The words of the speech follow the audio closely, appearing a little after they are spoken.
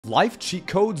Life cheat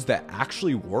codes that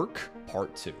actually work,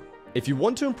 part 2. If you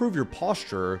want to improve your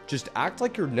posture, just act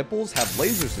like your nipples have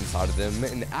lasers inside of them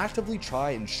and actively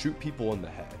try and shoot people in the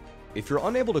head. If you're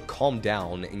unable to calm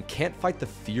down and can't fight the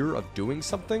fear of doing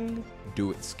something,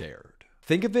 do it scared.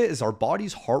 Think of it as our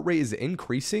body's heart rate is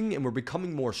increasing and we're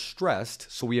becoming more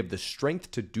stressed, so we have the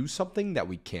strength to do something that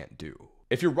we can't do.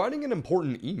 If you're writing an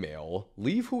important email,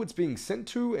 leave who it's being sent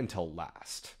to until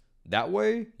last. That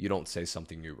way, you don't say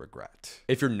something you regret.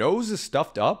 If your nose is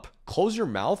stuffed up, close your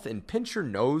mouth and pinch your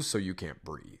nose so you can't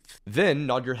breathe. Then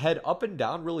nod your head up and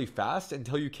down really fast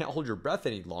until you can't hold your breath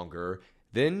any longer.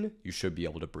 Then you should be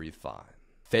able to breathe fine.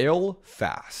 Fail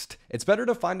fast. It's better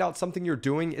to find out something you're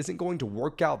doing isn't going to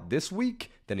work out this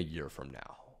week than a year from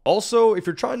now. Also, if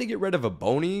you're trying to get rid of a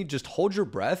bony, just hold your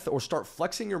breath or start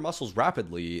flexing your muscles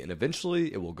rapidly and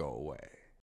eventually it will go away.